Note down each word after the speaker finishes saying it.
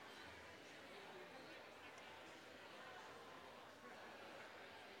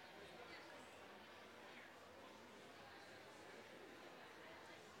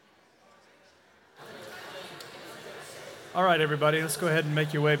All right, everybody, let's go ahead and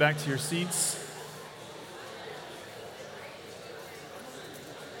make your way back to your seats.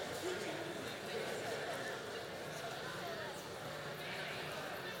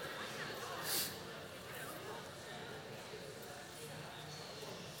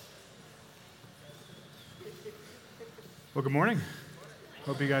 Well, good morning.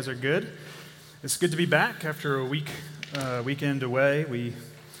 Hope you guys are good. It's good to be back after a weekend away. We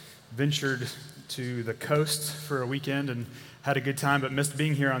ventured to the coast for a weekend and had a good time, but missed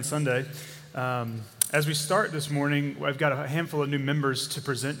being here on Sunday. As we start this morning, I've got a handful of new members to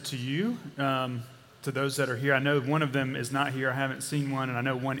present to you, to those that are here. I know one of them is not here. I haven't seen one, and I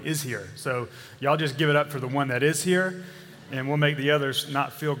know one is here. So y'all just give it up for the one that is here, and we'll make the others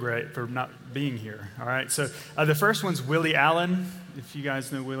not feel great for not being here, all right? So the first one's Willie Allen. If you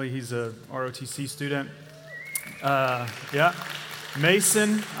guys know Willie, he's a ROTC student. Yeah.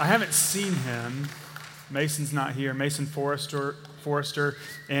 Mason, I haven't seen him. Mason's not here. Mason Forrester,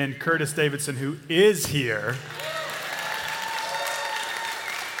 and Curtis Davidson, who is here.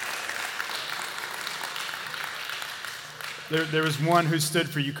 There was one who stood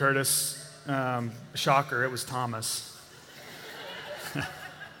for you, Curtis. Shocker, it was Thomas. All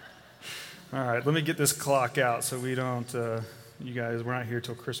right, let me get this clock out so we don't, we're not here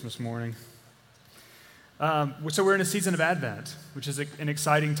till Christmas morning. So we're in a season of Advent, which is an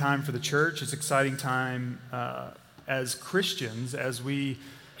exciting time for the church. It's an exciting time as Christians as we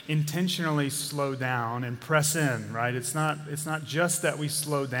intentionally slow down and press in, right? It's not just that we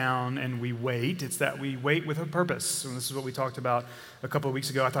slow down and we wait. It's that we wait with a purpose. And this is what we talked about a couple of weeks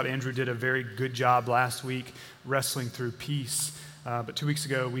ago. I thought Andrew did a very good job last week wrestling through peace. But 2 weeks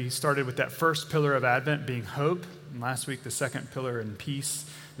ago, we started with that first pillar of Advent being hope. And last week, the second pillar in peace.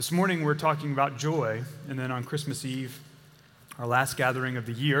 This morning, we're talking about joy. And then on Christmas Eve, our last gathering of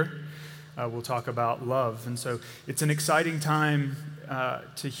the year, we'll talk about love. And so it's an exciting time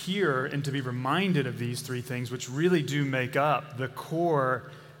to hear and to be reminded of these three things, which really do make up the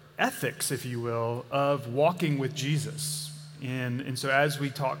core ethics, if you will, of walking with Jesus. And so as we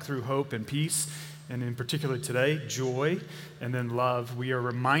talk through hope and peace, and in particular today, joy, and then love, we are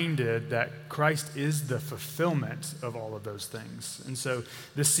reminded that Christ is the fulfillment of all of those things. And so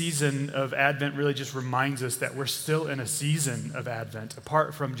this season of Advent really just reminds us that we're still in a season of Advent,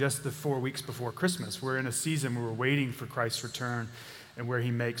 apart from just the 4 weeks before Christmas. We're in a season where we're waiting for Christ's return and where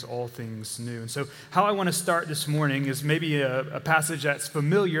he makes all things new. And so how I want to start this morning is maybe a passage that's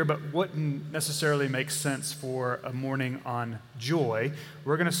familiar but wouldn't necessarily make sense for a morning on joy.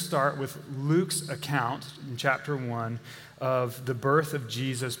 We're going to start with Luke's account in chapter 1 of the birth of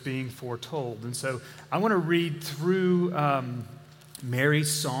Jesus being foretold. And so I want to read through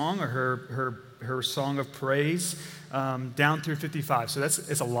Mary's song, or her song of praise, down through 55. So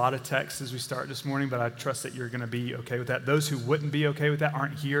it's a lot of text as we start this morning, but I trust that you're going to be okay with that. Those who wouldn't be okay with that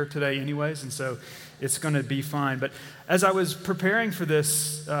aren't here today anyways, and so it's going to be fine. But as I was preparing for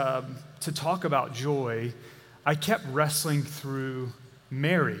this to talk about joy, I kept wrestling through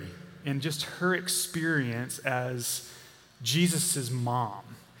Mary and just her experience as Jesus' mom.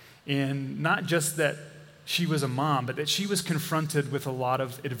 And not just that she was a mom, but that she was confronted with a lot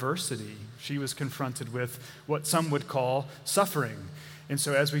of adversity. She was confronted with what some would call suffering. And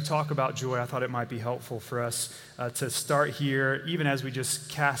so as we talk about joy, I thought it might be helpful for us to start here, even as we just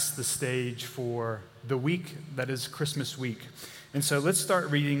cast the stage for the week that is Christmas week. And so let's start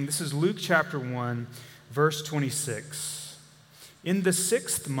reading. This is Luke chapter 1, verse 26. In the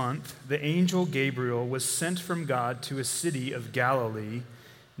 6th month, the angel Gabriel was sent from God to a city of Galilee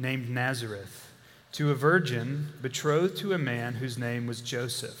named Nazareth, to a virgin betrothed to a man whose name was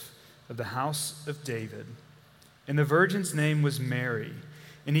Joseph, of the house of David. And the virgin's name was Mary.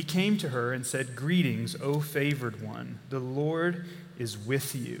 And he came to her and said, "Greetings, O favored one, the Lord is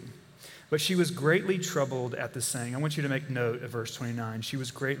with you." But she was greatly troubled at the saying. I want you to make note of verse 29. She was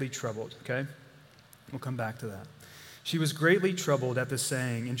greatly troubled, okay? We'll come back to that. She was greatly troubled at the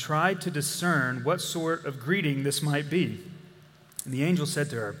saying and tried to discern what sort of greeting this might be. And the angel said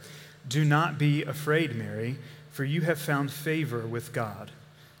to her, "Do not be afraid, Mary, for you have found favor with God.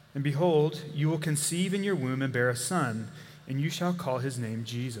 And behold, you will conceive in your womb and bear a son, and you shall call his name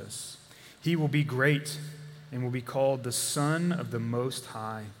Jesus. He will be great and will be called the Son of the Most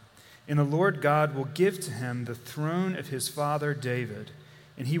High. And the Lord God will give to him the throne of his father David,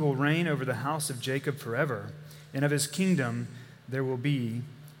 and he will reign over the house of Jacob forever, and of his kingdom there will be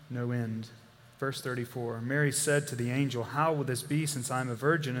no end." Verse 34, Mary said to the angel, "How will this be, since I am a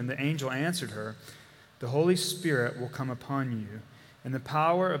virgin?" And the angel answered her, "The Holy Spirit will come upon you, and the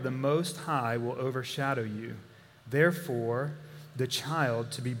power of the Most High will overshadow you. Therefore, the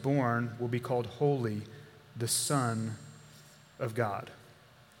child to be born will be called Holy, the Son of God.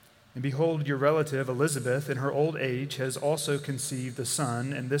 And behold, your relative Elizabeth, in her old age, has also conceived a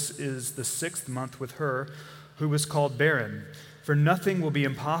son, and this is the 6th month with her, who was called barren. For nothing will be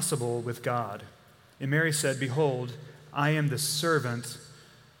impossible with God. And Mary said, Behold, I am the servant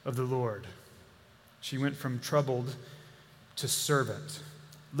of the Lord. She went from troubled to servant.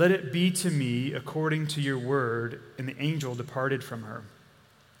 Let it be to me according to your word. And the angel departed from her.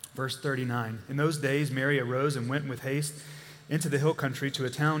 Verse 39. In those days, Mary arose and went with haste into the hill country to a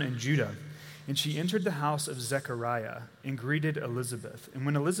town in Judah. And she entered the house of Zechariah and greeted Elizabeth. And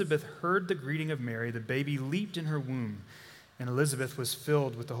when Elizabeth heard the greeting of Mary, the baby leaped in her womb. And Elizabeth was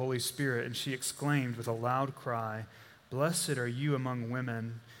filled with the Holy Spirit, and she exclaimed with a loud cry, Blessed are you among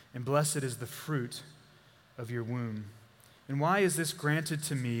women, and blessed is the fruit of your womb. And why is this granted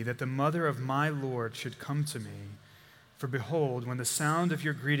to me, that the mother of my Lord should come to me? For behold, when the sound of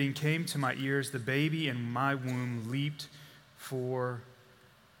your greeting came to my ears, the baby in my womb leaped for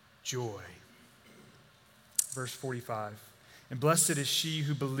joy. Verse 45. And blessed is she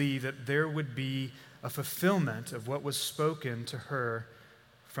who believed that there would be a fulfillment of what was spoken to her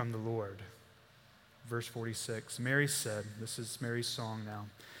from the Lord. Verse 46. Mary said, this is Mary's song now,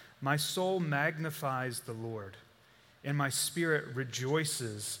 My soul magnifies the Lord, and my spirit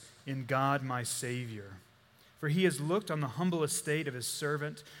rejoices in God my Savior. For he has looked on the humble estate of his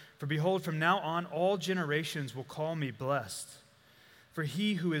servant. For behold, from now on all generations will call me blessed. For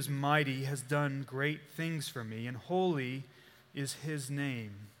he who is mighty has done great things for me, and holy is his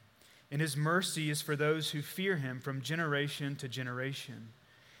name. And his mercy is for those who fear him from generation to generation.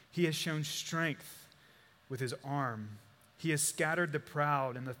 He has shown strength with his arm. He has scattered the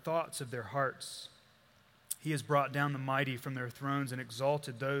proud in the thoughts of their hearts. He has brought down the mighty from their thrones and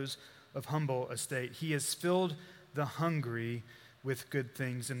exalted those of humble estate. He has filled the hungry with good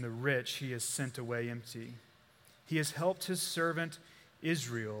things, and the rich he has sent away empty. He has helped his servant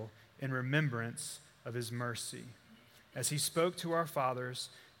Israel in remembrance of his mercy, as he spoke to our fathers,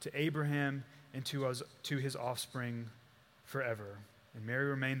 to Abraham, and to his offspring forever. And Mary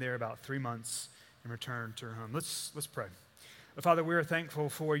remained there about 3 months and returned to her home. Let's pray. Father, we are thankful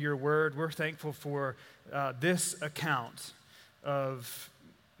for your word. We're thankful for this account of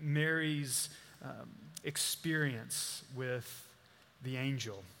Mary's experience with the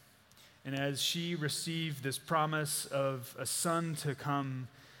angel. And as she received this promise of a son to come,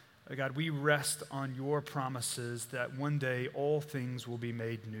 God, we rest on your promises that one day all things will be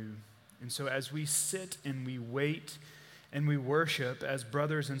made new. And so as we sit and we wait and we worship as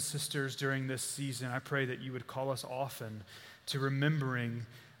brothers and sisters during this season, I pray that you would call us often to remembering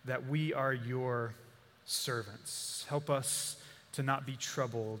that we are your servants. Help us to not be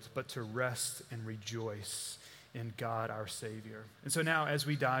troubled, but to rest and rejoice in God our Savior. And so now as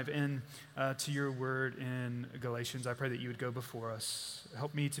we dive in to your word in Galatians, I pray that you would go before us.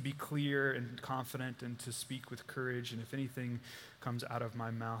 Help me to be clear and confident and to speak with courage. And if anything comes out of my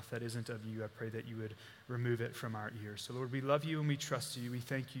mouth that isn't of you, I pray that you would remove it from our ears. So Lord, we love you and we trust you. We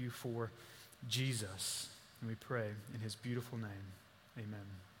thank you for Jesus. And we pray in his beautiful name. Amen.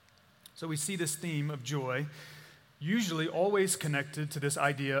 So we see this theme of joy usually always connected to this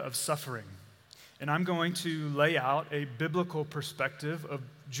idea of suffering. And I'm going to lay out a biblical perspective of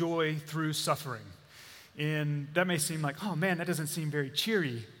joy through suffering. And that may seem like, oh man, that doesn't seem very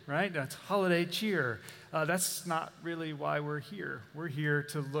cheery, right? That's holiday cheer. That's not really why we're here. We're here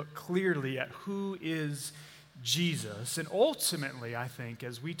to look clearly at who is Jesus. And ultimately, I think,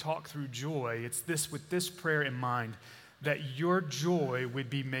 as we talk through joy, it's this with this prayer in mind, that your joy would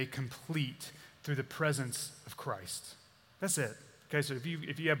be made complete through the presence of Christ. That's it. Okay, so if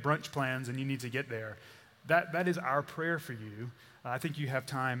you have brunch plans and you need to get there, that is our prayer for you. I think you have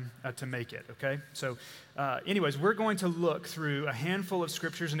time to make it, okay? So anyways, we're going to look through a handful of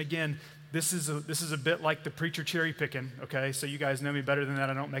scriptures. And again, this is a bit like the preacher cherry picking, okay? So you guys know me better than that.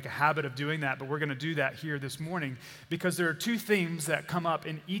 I don't make a habit of doing that, but we're going to do that here this morning because there are two themes that come up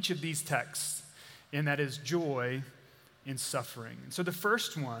in each of these texts, and that is joy in suffering. And so the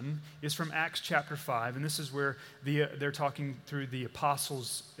first one is from Acts chapter 5, and this is where they're talking through the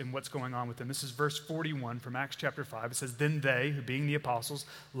apostles and what's going on with them. This is verse 41 from Acts chapter 5. It says, Then they, who being the apostles,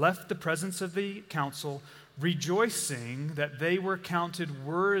 left the presence of the council, rejoicing that they were counted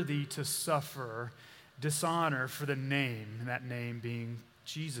worthy to suffer dishonor for the name, and that name being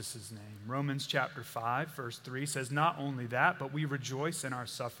Jesus' name. Romans chapter 5, verse 3 says, Not only that, but we rejoice in our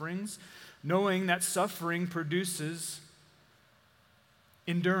sufferings, knowing that suffering produces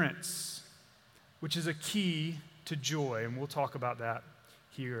endurance, which is a key to joy, and we'll talk about that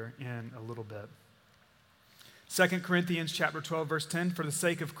here in a little bit. 2 Corinthians chapter 12, verse 10, For the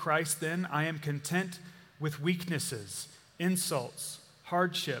sake of Christ, then, I am content with weaknesses, insults,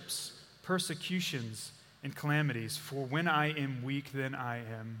 hardships, persecutions, and calamities. For when I am weak, then I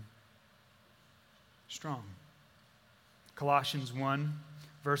am strong. Colossians 1,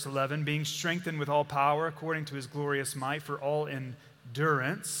 verse 11, being strengthened with all power according to his glorious might for all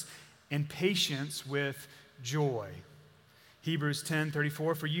endurance and patience with joy. Hebrews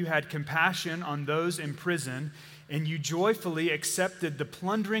 10:34, for you had compassion on those in prison, and you joyfully accepted the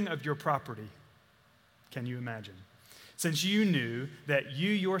plundering of your property. Can you imagine? Since you knew that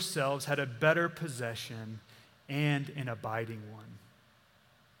you yourselves had a better possession and an abiding one.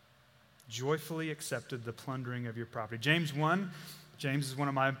 Joyfully accepted the plundering of your property. James 1, James is one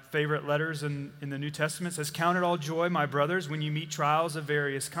of my favorite letters in the New Testament, says, count it all joy, my brothers, when you meet trials of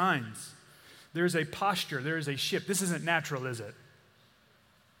various kinds. There is a posture, there is a shift. This isn't natural, is it?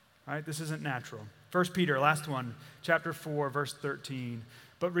 All right, this isn't natural. 1 Peter, last one, chapter 4, verse 13.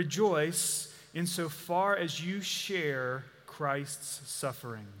 But rejoice insofar as you share Christ's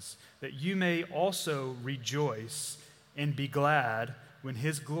sufferings, that you may also rejoice and be glad when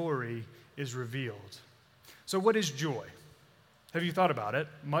his glory is revealed. So what is joy? Have you thought about it?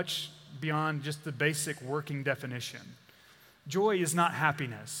 Much beyond just the basic working definition. Joy is not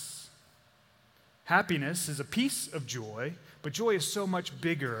happiness. Happiness is a piece of joy, but joy is so much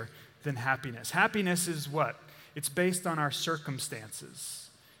bigger than happiness. Happiness is what? It's based on our circumstances.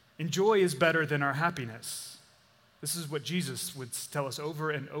 And joy is better than our happiness. This is what Jesus would tell us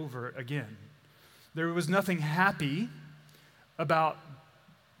over and over again. There was nothing happy about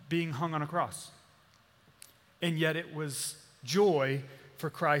being hung on a cross. And yet it was joy for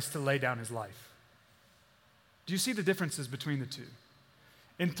Christ to lay down his life. Do you see the differences between the two?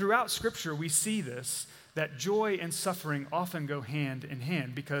 And throughout Scripture, we see this, that joy and suffering often go hand in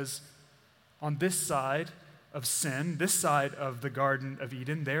hand, because on this side of sin, this side of the Garden of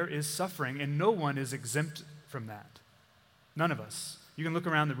Eden, there is suffering, and no one is exempt from that. None of us. You can look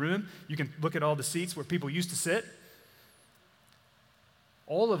around the room, you can look at all the seats where people used to sit.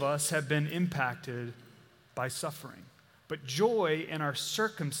 All of us have been impacted by suffering. But joy and our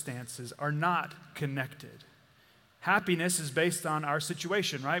circumstances are not connected. Happiness is based on our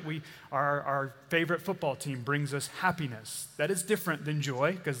situation, right? Our favorite football team brings us happiness. That is different than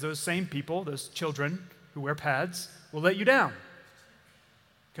joy, because those same people, those children who wear pads, will let you down.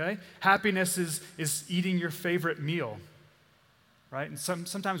 Okay? Happiness is eating your favorite meal, right? And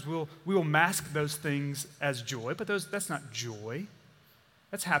sometimes we will mask those things as joy, but that's not joy.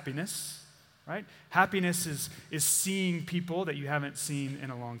 That's happiness, right? Happiness is seeing people that you haven't seen in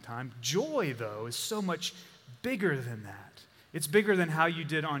a long time. Joy, though, is so much bigger than that. It's bigger than how you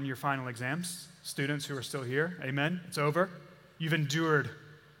did on your final exams. Students who are still here, amen? It's over. You've endured,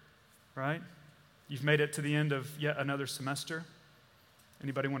 right? You've made it to the end of yet another semester.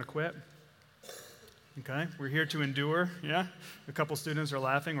 Anybody want to quit? Okay, we're here to endure, yeah? A couple students are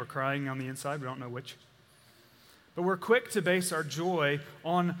laughing or crying on the inside. We don't know which. But we're quick to base our joy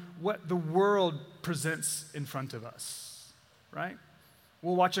on what the world presents in front of us, right?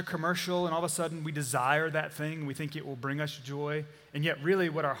 We'll watch a commercial and all of a sudden we desire that thing. We think it will bring us joy. And yet really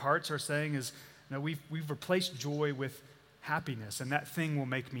what our hearts are saying is, no, we've replaced joy with happiness, and that thing will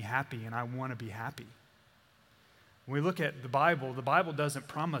make me happy, and I want to be happy. When we look at the Bible doesn't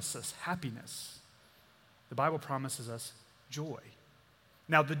promise us happiness. The Bible promises us joy.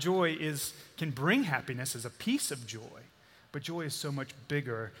 Now, the joy can bring happiness as a piece of joy, but joy is so much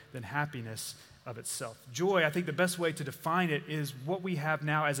bigger than happiness of itself. Joy, I think the best way to define it is what we have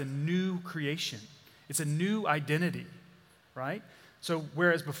now as a new creation. It's a new identity, right? So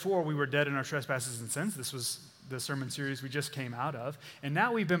whereas before we were dead in our trespasses and sins, this was the sermon series we just came out of, and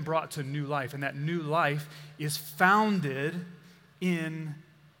now we've been brought to new life, and that new life is founded in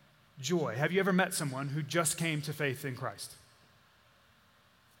joy. Have you ever met someone who just came to faith in Christ?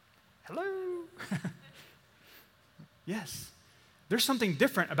 Hello? Yes. There's something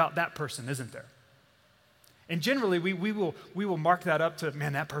different about that person, isn't there? And generally, we will mark that up to,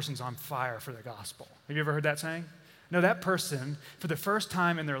 man, that person's on fire for the gospel. Have you ever heard that saying? No, that person, for the first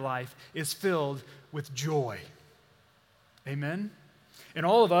time in their life, is filled with joy. Amen? And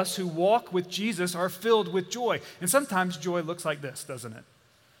all of us who walk with Jesus are filled with joy. And sometimes joy looks like this, doesn't it?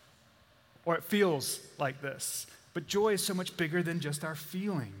 Or it feels like this. But joy is so much bigger than just our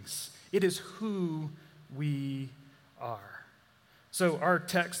feelings. It is who we are. So our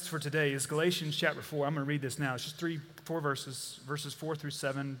text for today is Galatians chapter 4. I'm going to read this now. It's just 4 verses 4 through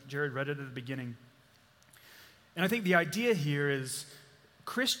 7. Jared read it at the beginning. And I think the idea here is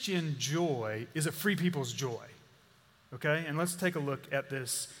Christian joy is a free people's joy. Okay? And let's take a look at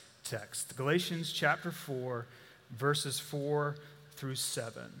this text. Galatians chapter 4, verses 4 through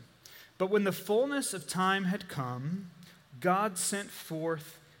 7. But when the fullness of time had come, God sent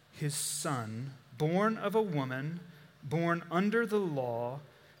forth his Son, born of a woman, born under the law,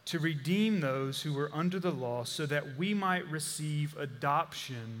 to redeem those who were under the law, so that we might receive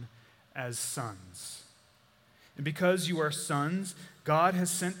adoption as sons. And because you are sons, God has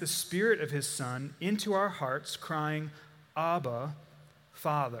sent the Spirit of his Son into our hearts, crying, Abba,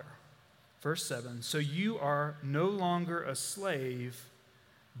 Father. Verse 7, so you are no longer a slave,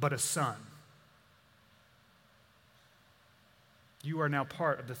 but a son. You are now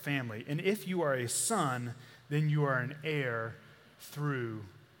part of the family. And if you are a son, then you are an heir through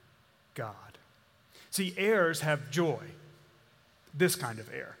God. See, heirs have joy, this kind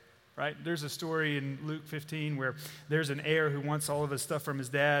of heir, right? There's a story in Luke 15 where there's an heir who wants all of his stuff from his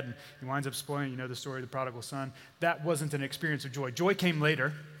dad, and he winds up spoiling, the story of the prodigal son. That wasn't an experience of joy. Joy came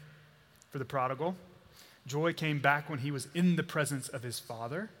later for the prodigal. Joy came back when he was in the presence of his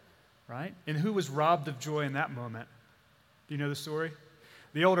father, right? And who was robbed of joy in that moment? Do you know the story?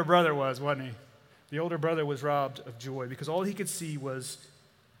 The older brother wasn't he? The older brother was robbed of joy because all he could see was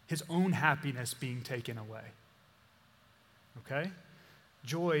his own happiness being taken away. Okay?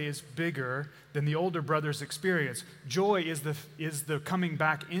 Joy is bigger than the older brother's experience. Joy is the coming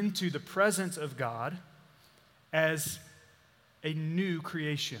back into the presence of God as a new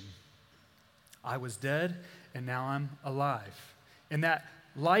creation. I was dead, and now I'm alive. And that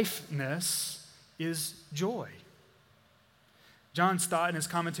lifeness is joy. John Stott, in his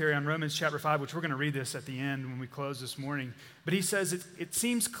commentary on Romans chapter 5, which we're going to read this at the end when we close this morning, but he says it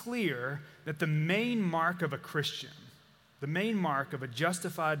seems clear that the main mark of a Christian, the main mark of a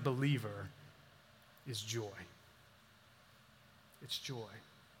justified believer, is joy. It's joy.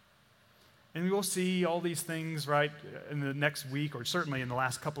 And we will see all these things, right, in the next week, or certainly in the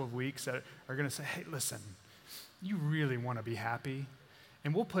last couple of weeks, that are going to say, hey, listen, you really want to be happy?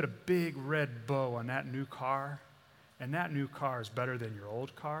 And we'll put a big red bow on that new car, and that new car is better than your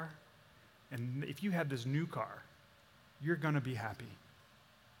old car. And if you have this new car, you're going to be happy.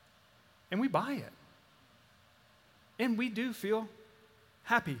 And we buy it. And we do feel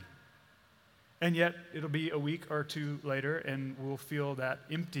happy. And yet, it'll be a week or two later, and we'll feel that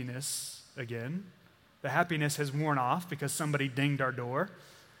emptiness again. The happiness has worn off because somebody dinged our door,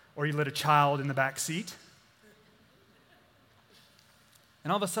 or you let a child in the back seat.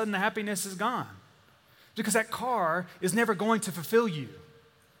 And all of a sudden, the happiness is gone. Because that car is never going to fulfill you.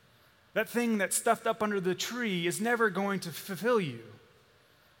 That thing that's stuffed up under the tree is never going to fulfill you.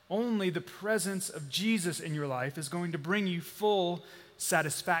 Only the presence of Jesus in your life is going to bring you full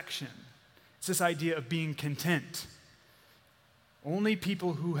satisfaction. It's this idea of being content. Only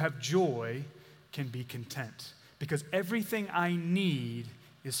people who have joy can be content, because everything I need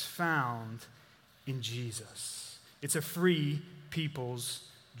is found in Jesus. It's a free people's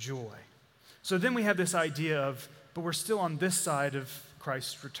joy. So then we have this idea of, but we're still on this side of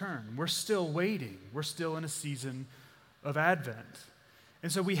Christ's return. We're still waiting. We're still in a season of Advent.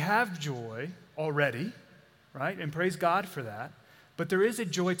 And so we have joy already, right? And praise God for that. But there is a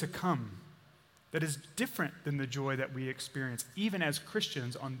joy to come that is different than the joy that we experience, even as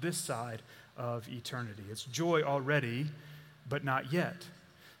Christians on this side of eternity. It's joy already, but not yet.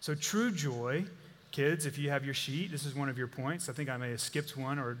 So true joy, kids, if you have your sheet, this is one of your points. I think I may have skipped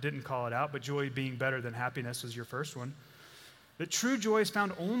one or didn't call it out, but joy being better than happiness was your first one. That true joy is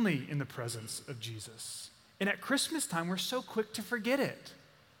found only in the presence of Jesus. And at Christmas time, we're so quick to forget it.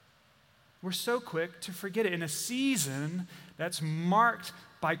 We're so quick to forget it in a season that's marked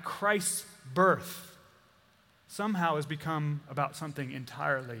by Christ's birth. Somehow has become about something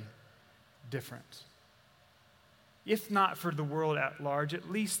entirely different. If not for the world at large,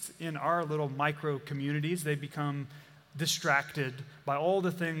 at least in our little micro communities, they become distracted by all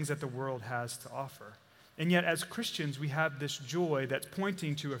the things that the world has to offer. And yet, as Christians, we have this joy that's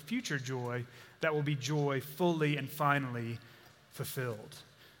pointing to a future joy that will be joy fully and finally fulfilled.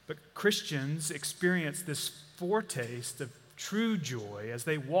 But Christians experience this foretaste of true joy as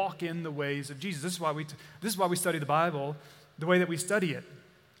they walk in the ways of Jesus. This is why we study the Bible the way that we study it.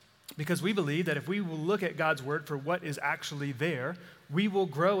 Because we believe that if we will look at God's word for what is actually there, we will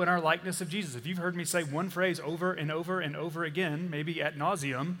grow in our likeness of Jesus. If you've heard me say one phrase over and over and over again, maybe ad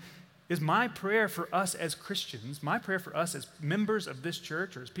nauseum, is my prayer for us as Christians, my prayer for us as members of this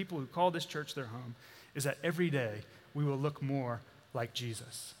church or as people who call this church their home, is that every day we will look more like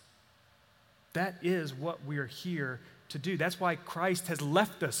Jesus. That is what we are here to do. That's why Christ has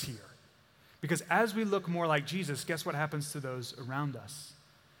left us here. Because as we look more like Jesus, guess what happens to those around us?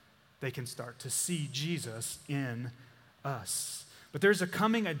 They can start to see Jesus in us. But there's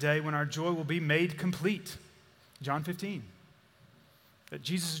coming a day when our joy will be made complete. John 15. That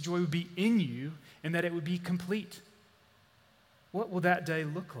Jesus' joy would be in you and that it would be complete. What will that day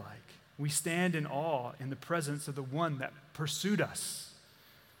look like? We stand in awe in the presence of the one that pursued us,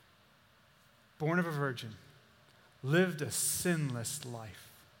 born of a virgin, lived a sinless life.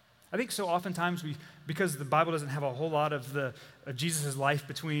 I think so oftentimes because the Bible doesn't have a whole lot of Jesus' life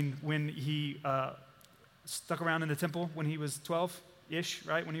between when he stuck around in the temple when he was 12-ish,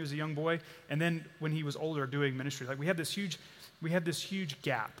 right, when he was a young boy, and then when he was older doing ministry. Like we have this huge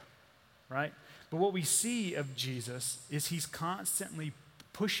gap, right? But what we see of Jesus is he's constantly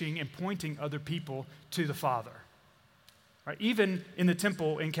pushing and pointing other people to the Father. Right? Even in the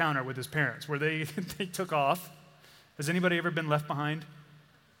temple encounter with his parents, where they took off. Has anybody ever been left behind?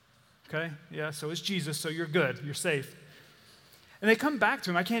 Okay, yeah, so it's Jesus, so you're good, you're safe. And they come back to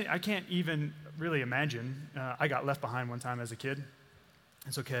him. I can't even really imagine. I got left behind one time as a kid.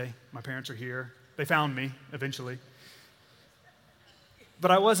 It's okay, my parents are here. They found me eventually.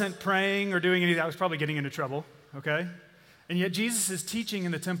 But I wasn't praying or doing anything. I was probably getting into trouble, okay? And yet Jesus is teaching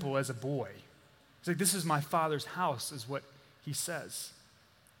in the temple as a boy. He's like, this is my Father's house, is what he says.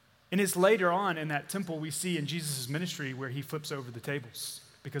 And it's later on in that temple we see in Jesus' ministry where he flips over the tables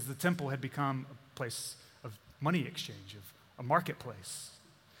because the temple had become a place of money exchange, of a marketplace.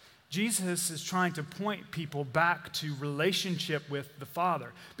 Jesus is trying to point people back to relationship with the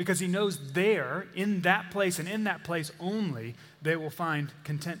Father because he knows there, in that place and in that place only, they will find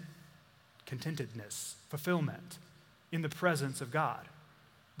contentedness, fulfillment in the presence of God.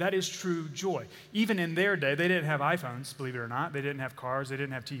 That is true joy. Even in their day, they didn't have iPhones, believe it or not. They didn't have cars. They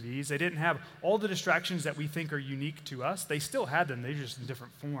didn't have TVs. They didn't have all the distractions that we think are unique to us. They still had them. They're just in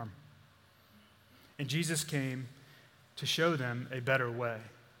different form. And Jesus came to show them a better way.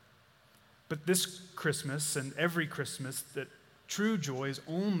 But this Christmas and every Christmas, that true joy is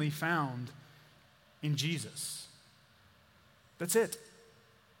only found in Jesus. That's it.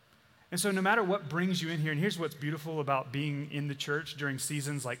 And so no matter what brings you in here, and here's what's beautiful about being in the church during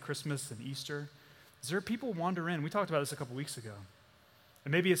seasons like Christmas and Easter, is there are people wander in. We talked about this a couple weeks ago.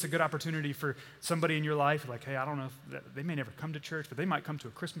 And maybe it's a good opportunity for somebody in your life, like, hey, I don't know, they may never come to church, but they might come to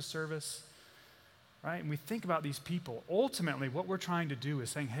a Christmas service. Right? And we think about these people. Ultimately, what we're trying to do is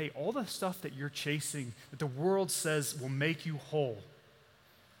saying, hey, all the stuff that you're chasing, that the world says will make you whole,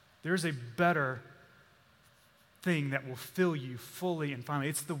 there's a better thing that will fill you fully and finally.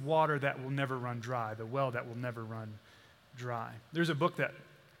 It's the water that will never run dry, the well that will never run dry. There's a book that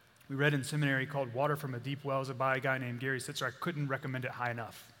we read in seminary called Water from a Deep Well. It was by a guy named Gary Sitzer. I couldn't recommend it high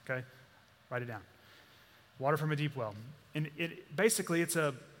enough, okay? Write it down. Water from a Deep Well. And basically,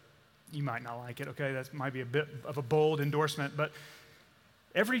 you might not like it, okay? That might be a bit of a bold endorsement, but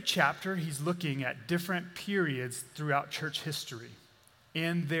every chapter he's looking at different periods throughout church history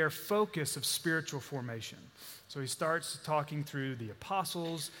and their focus of spiritual formation. So he starts talking through the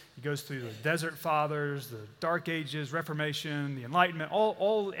apostles, he goes through the desert fathers, the Dark Ages, Reformation, the Enlightenment,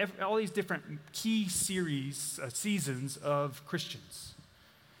 all these different key seasons of Christians.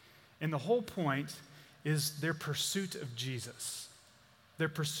 And the whole point is their pursuit of Jesus. Their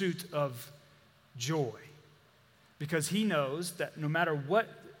pursuit of joy. Because he knows that no matter what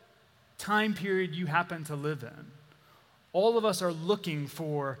time period you happen to live in, all of us are looking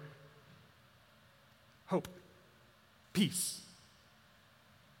for hope, peace,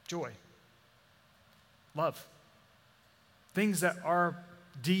 joy, love. Things that our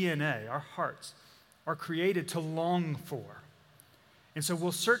DNA, our hearts, are created to long for. And so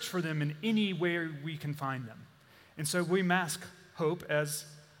we'll search for them in any way we can find them. And so we mask hope as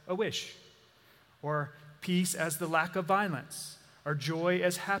a wish, or peace as the lack of violence, or joy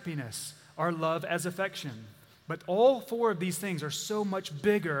as happiness, or love as affection. But all four of these things are so much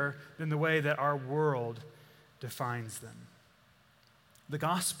bigger than the way that our world defines them. The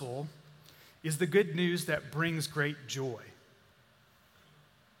gospel is the good news that brings great joy.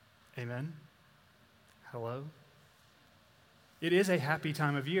 Amen? Hello? It is a happy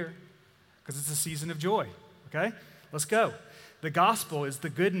time of year because it's a season of joy, okay? Let's go. The gospel is the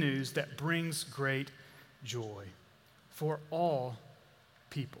good news that brings great joy for all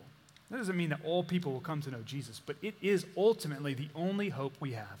people. That doesn't mean that all people will come to know Jesus, but it is ultimately the only hope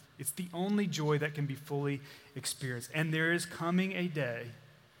we have. It's the only joy that can be fully experienced. And there is coming a day,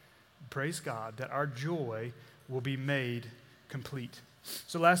 praise God, that our joy will be made complete.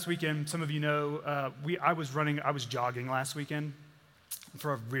 So last weekend, some of you know, I was jogging last weekend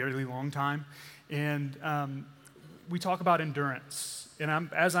for a really long time. And we talk about endurance. And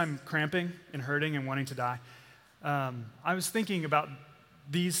as I'm cramping and hurting and wanting to die, I was thinking about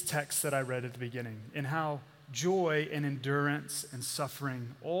these texts that I read at the beginning and how joy and endurance and suffering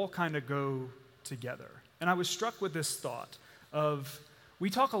all kind of go together. And I was struck with this thought of, we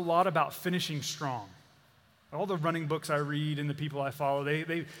talk a lot about finishing strong, All the running books I read and the people I follow,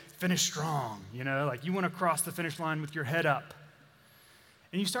 they finish strong, like you want to cross the finish line with your head up.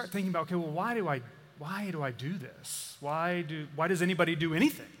 And you start thinking about, okay, well, why do I do this? Why does anybody do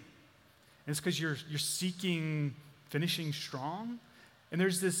anything? And it's because you're seeking finishing strong. And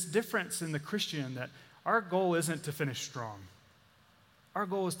there's this difference in the Christian that our goal isn't to finish strong. Our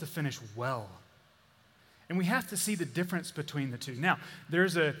goal is to finish well. And we have to see the difference between the two. Now,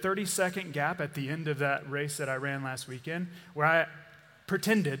 there's a 30-second gap at the end of that race that I ran last weekend where I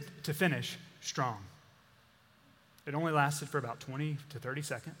pretended to finish strong. It only lasted for about 20 to 30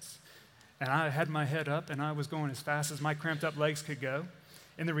 seconds. And I had my head up and I was going as fast as my cramped up legs could go.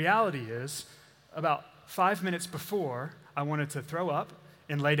 And the reality is, about 5 minutes before, I wanted to throw up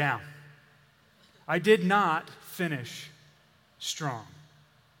and lay down. I did not finish strong.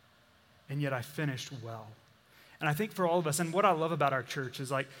 And yet I finished well. And I think for all of us, and what I love about our church is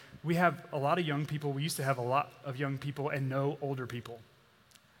like we have a lot of young people. We used to have a lot of young people and no older people.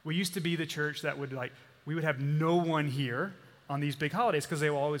 We used to be the church that we would have no one here on these big holidays because they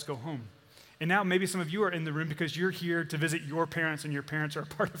will always go home. And now maybe some of you are in the room because you're here to visit your parents and your parents are a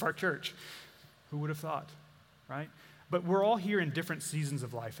part of our church. Who would have thought, right? But we're all here in different seasons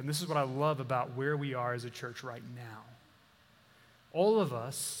of life. And this is what I love about where we are as a church right now. All of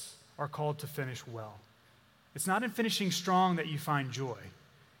us are called to finish well. It's not in finishing strong that you find joy.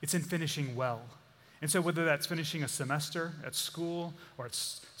 It's in finishing well. And so whether that's finishing a semester at school, or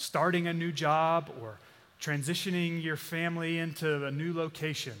it's starting a new job, or transitioning your family into a new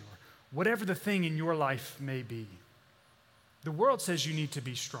location, or whatever the thing in your life may be, the world says you need to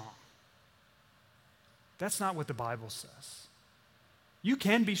be strong. That's not what the Bible says. You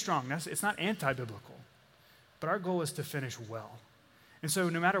can be strong. It's not anti-biblical. But our goal is to finish well. And so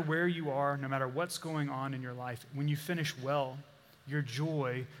no matter where you are, no matter what's going on in your life, when you finish well, your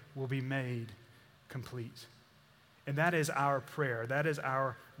joy will be made complete. And that is our prayer. That is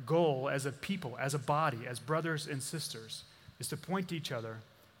our goal as a people, as a body, as brothers and sisters, is to point to each other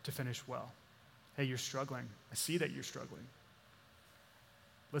to finish well. Hey, you're struggling. I see that you're struggling.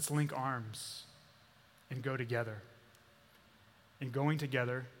 Let's link arms and go together. And going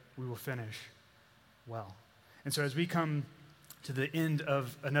together, we will finish well. And so as we come to the end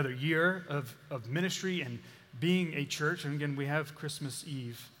of another year of ministry and being a church, and again, we have Christmas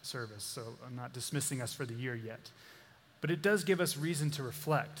Eve service, so I'm not dismissing us for the year yet. But it does give us reason to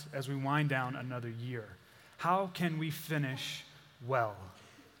reflect as we wind down another year. How can we finish well?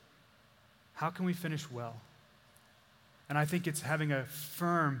 How can we finish well? And I think it's having a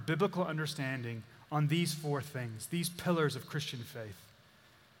firm biblical understanding on these four things, these pillars of Christian faith: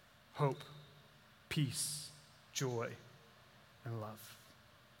 hope, peace, joy, and love.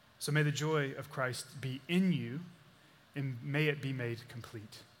 So may the joy of Christ be in you, and may it be made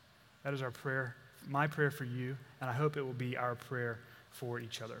complete. That is our prayer, my prayer for you, and I hope it will be our prayer for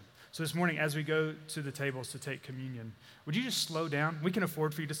each other. So this morning, as we go to the tables to take communion, would you just slow down? We can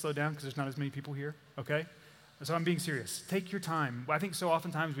afford for you to slow down because there's not as many people here, okay? So I'm being serious. Take your time. I think so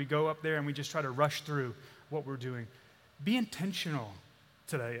oftentimes we go up there and we just try to rush through what we're doing. Be intentional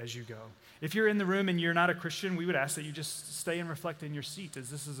today as you go. If you're in the room and you're not a Christian, we would ask that you just stay and reflect in your seat,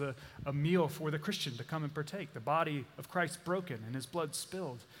 as this is a meal for the Christian to come and partake, the body of Christ broken and his blood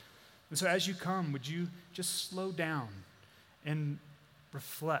spilled. And so as you come, would you just slow down and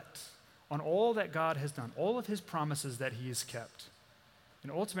reflect on all that God has done, all of his promises that he has kept,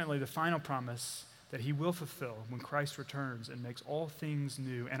 and ultimately the final promise that he will fulfill when Christ returns and makes all things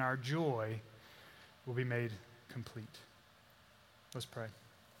new, and our joy will be made complete. Let's pray.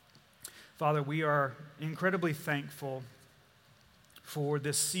 Father, we are incredibly thankful for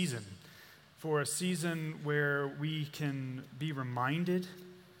this season, for a season where we can be reminded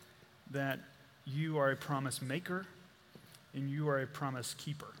that you are a promise maker and you are a promise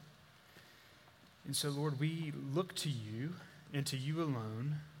keeper. And so, Lord, we look to you and to you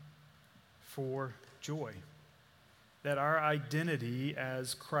alone for joy, that our identity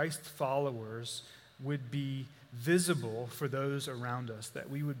as Christ followers would be visible for those around us, that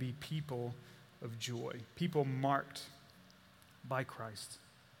we would be people of joy, people marked by Christ.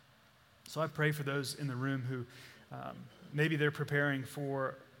 So I pray for those in the room who maybe they're preparing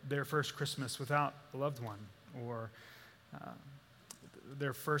for their first Christmas without a loved one, or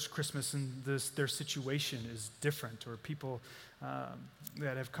their first Christmas and their situation is different, or people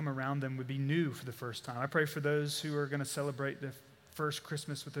that have come around them would be new for the first time. I pray for those who are going to celebrate their first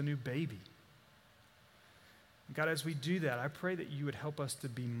Christmas with a new baby. God, as we do that, I pray that you would help us to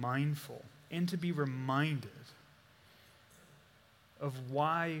be mindful and to be reminded of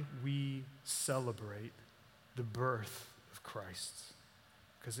why we celebrate the birth of Christ.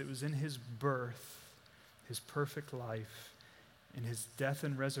 Because it was in his birth, his perfect life, and his death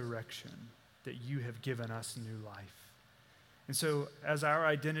and resurrection, that you have given us new life. And so, as our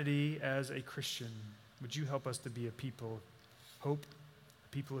identity as a Christian, would you help us to be a people of hope, a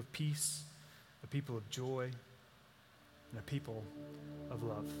people of peace, a people of joy, and a people of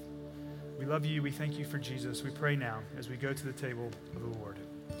love? We love you. We thank you for Jesus. We pray now as we go to the table of the Lord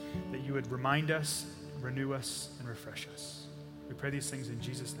that you would remind us, renew us, and refresh us. We pray these things in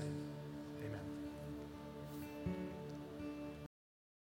Jesus' name.